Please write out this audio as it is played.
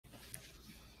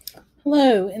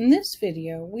Hello, in this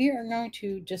video we are going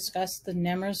to discuss the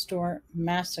Nemmersdorf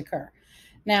massacre.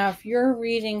 Now if you're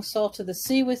reading Salt of the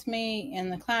Sea with me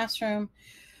in the classroom,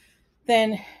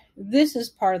 then this is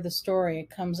part of the story.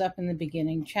 It comes up in the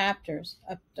beginning chapters,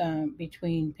 up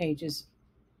between pages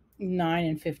 9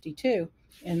 and 52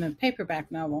 in the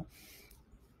paperback novel.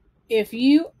 If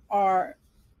you are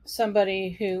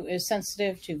somebody who is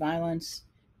sensitive to violence,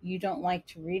 you don't like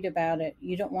to read about it,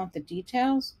 you don't want the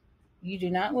details, you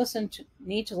do not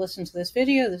need to listen to this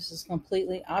video. This is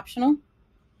completely optional.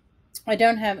 I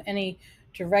don't have any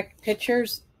direct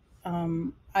pictures.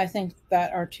 I think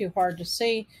that are too hard to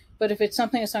see. But if it's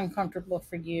something that's uncomfortable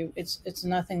for you, it's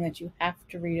nothing that you have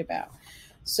to read about.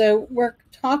 So we're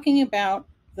talking about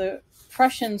the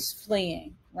Prussians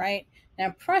fleeing, right?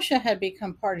 Now Prussia had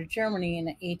become part of Germany in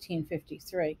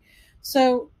 1853.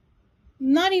 So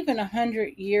not even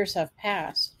 100 years have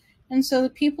passed. And so the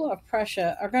people of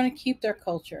Prussia are going to keep their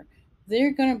culture.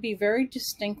 They're going to be very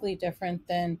distinctly different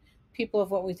than people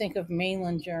of what we think of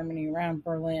mainland Germany around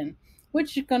Berlin,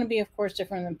 which is going to be, of course,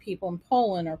 different than people in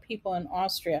Poland or people in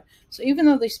Austria. So even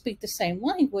though they speak the same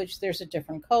language, there's a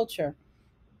different culture.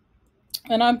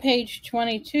 And on page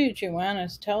 22, Joanna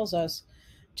tells us,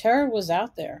 terror was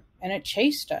out there and it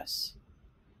chased us.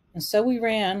 And so we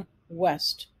ran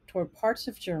west toward parts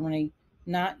of Germany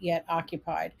not yet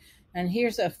occupied. And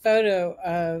here's a photo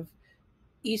of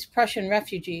East Prussian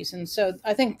refugees. And so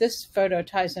I think this photo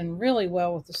ties in really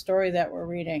well with the story that we're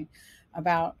reading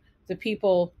about the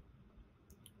people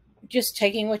just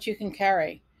taking what you can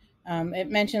carry. It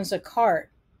mentions a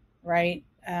cart, right,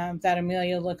 that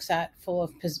Amelia looks at full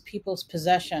of people's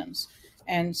possessions.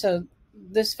 And so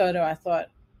this photo, I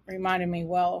thought, reminded me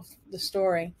well of the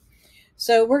story.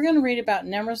 So we're going to read about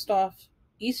Nemmersdorf,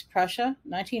 East Prussia,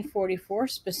 1944,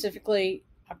 specifically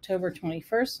October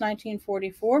 21st,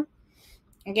 1944.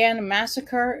 Again, a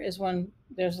massacre is when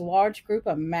there's a large group,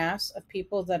 a mass of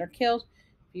people that are killed.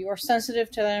 If you are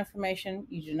sensitive to that information,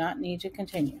 you do not need to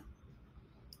continue.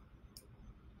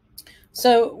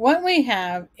 So what we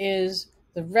have is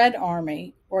the Red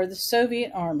Army, or the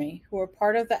Soviet Army, who are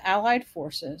part of the Allied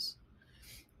forces,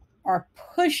 are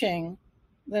pushing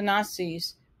the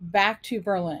Nazis back to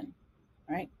Berlin,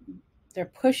 right? They're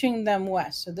pushing them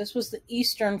west. So this was the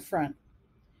Eastern Front.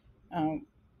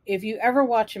 If you ever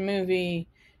watch a movie,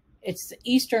 it's the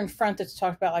Eastern Front that's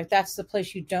talked about, like that's the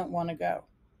place you don't want to go.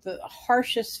 The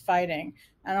harshest fighting.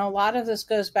 And a lot of this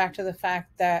goes back to the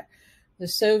fact that the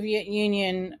Soviet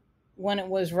Union, when it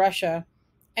was Russia,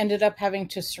 ended up having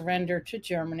to surrender to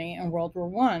Germany in World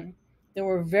War I. There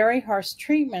were very harsh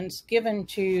treatments given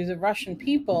to the Russian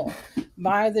people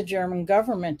by the German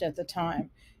government at the time.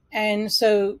 And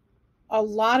so a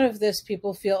lot of this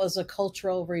people feel is a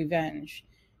cultural revenge.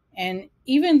 And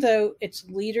even though it's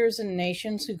leaders and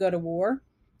nations who go to war,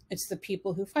 it's the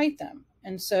people who fight them.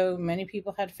 And so many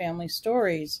people had family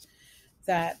stories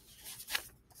that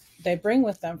they bring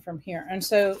with them from here. And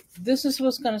so this is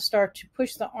what's going to start to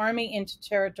push the army into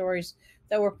territories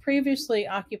that were previously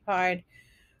occupied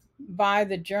by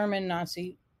the German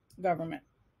Nazi government.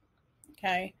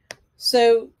 Okay,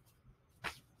 so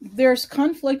there's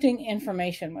conflicting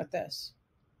information with this.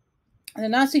 The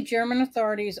Nazi German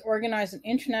authorities organized an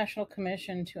international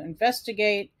commission to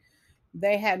investigate.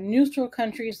 They had neutral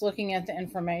countries looking at the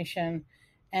information.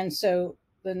 And so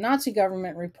the Nazi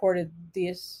government reported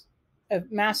this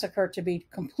massacre to be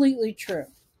completely true.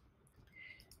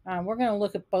 We're going to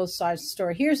look at both sides of the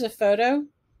story. Here's a photo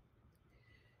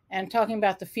and talking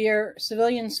about the fear,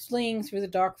 civilians fleeing through the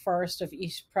dark forest of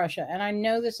East Prussia. And I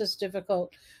know this is a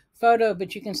difficult photo,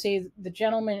 but you can see the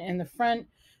gentleman in the front,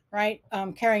 right,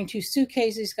 carrying two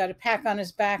suitcases. He's got a pack on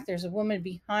his back. There's a woman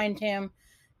behind him.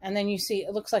 And then you see,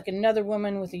 it looks like another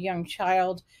woman with a young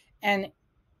child. And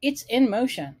it's in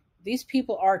motion. These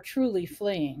people are truly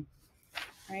fleeing,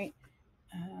 right?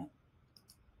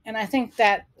 And I think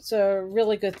that's a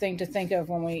really good thing to think of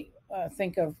when we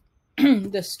think of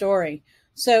this story.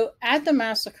 So at the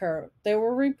massacre, there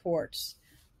were reports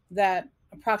that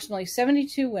approximately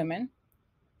 72 women,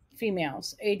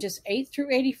 females, ages 8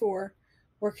 through 84,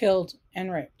 were killed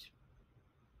and raped.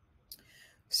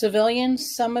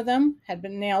 Civilians, some of them had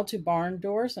been nailed to barn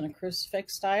doors in a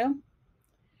crucifix style.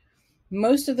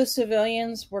 Most of the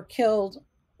civilians were killed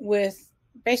with,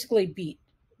 basically beat,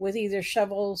 with either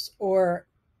shovels or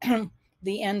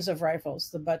the ends of rifles,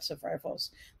 the butts of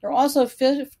rifles. There are also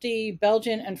 50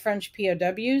 Belgian and French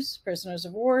POWs, prisoners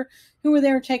of war, who were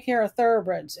there to take care of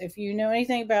thoroughbreds. If you know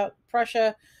anything about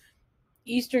Prussia,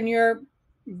 Eastern Europe,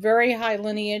 very high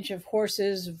lineage of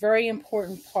horses, very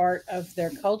important part of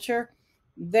their culture.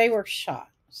 They were shot.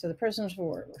 So the prisoners of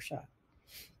war were shot.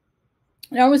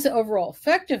 Now, what was the overall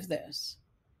effect of this?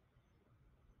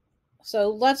 So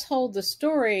let's hold the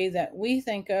story that we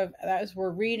think of as we're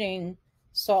reading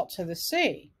Salt to the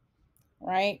Sea,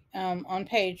 right? On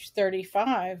page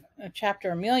 35,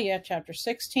 chapter Amelia, chapter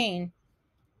 16,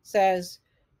 says,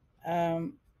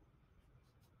 after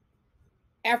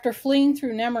fleeing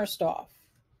through Nemmersdorf,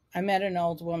 I met an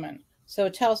old woman. So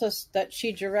it tells us that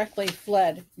she directly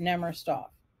fled Nemmersdorf,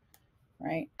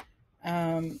 right?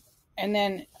 And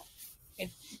then it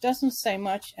doesn't say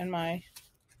much, and my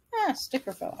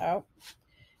sticker fell out.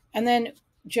 And then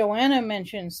Joanna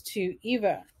mentions to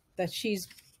Eva that she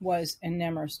was in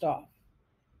Nemmersdorf.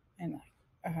 And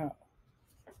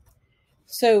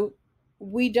so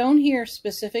we don't hear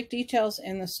specific details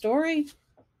in the story,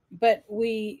 but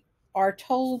we are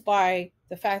told by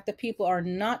the fact that people are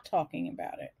not talking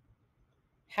about it,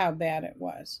 how bad it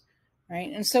was,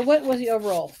 right? And so what was the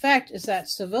overall effect is that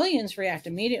civilians react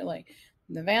immediately.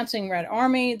 The advancing Red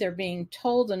Army, they're being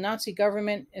told the Nazi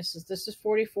government, this is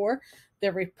 44,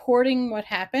 they're reporting what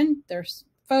happened. There's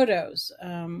photos.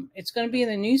 It's going to be in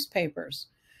the newspapers.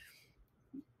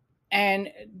 And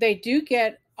they do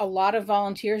get a lot of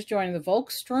volunteers joining the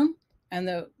Volkssturm. And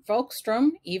the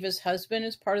Volkssturm, Eva's husband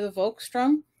is part of the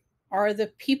Volkssturm, are the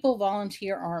People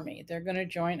Volunteer Army. They're going to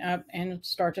join up and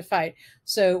start to fight.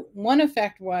 So one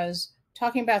effect was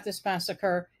talking about this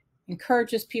massacre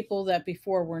encourages people that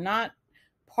before were not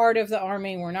part of the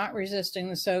army, were not resisting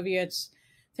the Soviets,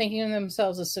 thinking of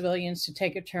themselves as civilians, to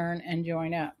take a turn and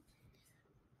join up.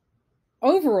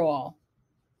 Overall,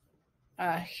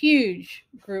 a huge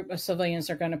group of civilians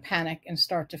are going to panic and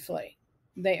start to flee.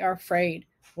 They are afraid.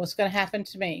 What's going to happen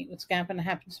to me? What's going to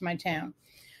happen to my town?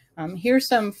 Here's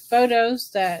some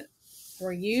photos that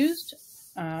were used.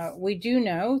 We do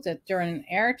know that during an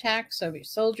air attack, Soviet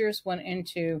soldiers went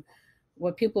into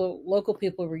what local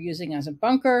people were using as a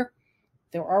bunker.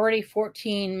 There were already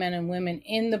 14 men and women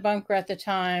in the bunker at the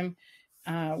time.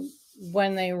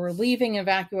 When they were leaving,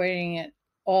 evacuating it,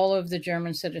 all of the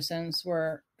German citizens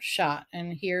were shot.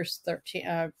 And here's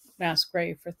 13 mass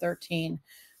grave for 13.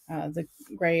 The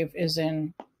grave is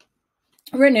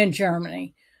written in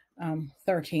Germany.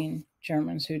 13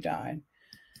 Germans who died.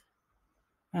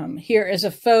 Here is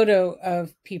a photo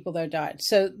of people that died.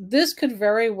 So this could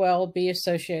very well be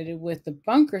associated with the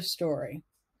bunker story,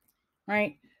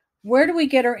 right? Where do we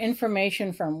get our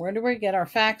information from? Where do we get our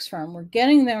facts from? We're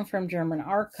getting them from German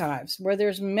archives, where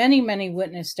there's many, many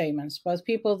witness statements, both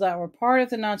people that were part of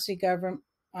the Nazi government,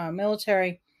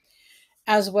 military,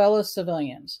 as well as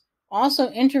civilians.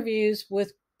 Also interviews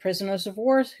with prisoners of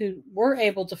war who were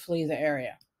able to flee the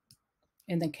area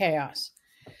in the chaos.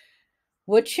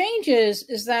 What changes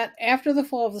is that after the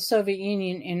fall of the Soviet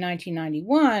Union in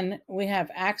 1991, we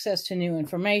have access to new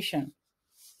information.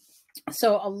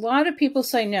 So a lot of people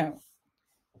say no.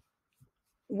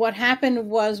 What happened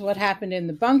was what happened in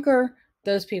the bunker.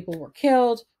 Those people were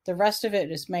killed. The rest of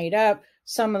it is made up.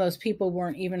 Some of those people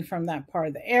weren't even from that part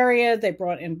of the area. They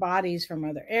brought in bodies from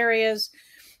other areas.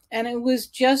 And it was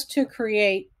just to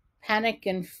create panic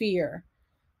and fear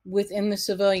within the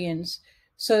civilians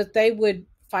so that they would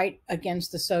fight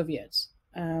against the Soviets,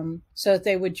 so that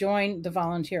they would join the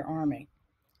volunteer army.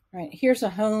 Right, here's a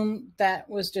home that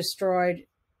was destroyed.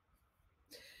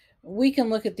 We can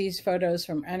look at these photos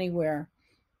from anywhere.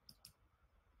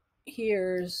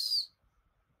 Here's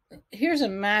a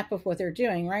map of what they're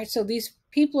doing, right? So these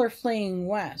people are fleeing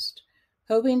west,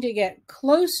 hoping to get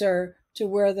closer to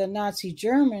where the Nazi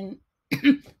German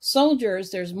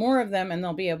soldiers, there's more of them, and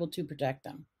they'll be able to protect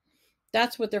them.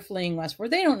 That's what they're fleeing west for.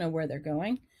 They don't know where they're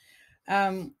going.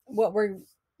 What we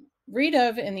read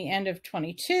of in the end of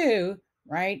 22,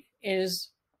 right, is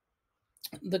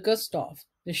the Gustav,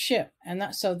 the ship.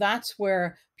 And so that's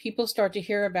where people start to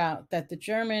hear about that the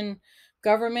German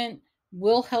government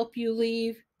will help you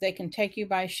leave. They can take you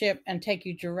by ship and take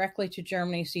you directly to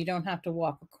Germany so you don't have to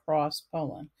walk across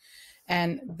Poland.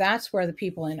 And that's where the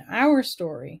people in our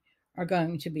story are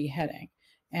going to be heading.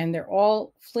 And they're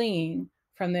all fleeing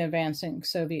from the advancing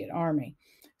Soviet army.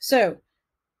 So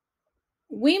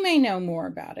we may know more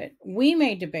about it. We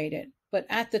may debate it. But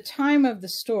at the time of the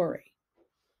story,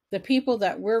 the people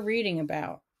that we're reading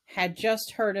about had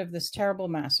just heard of this terrible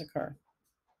massacre.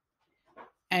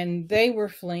 And they were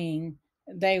fleeing.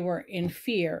 They were in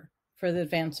fear for the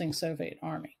advancing Soviet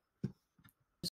army.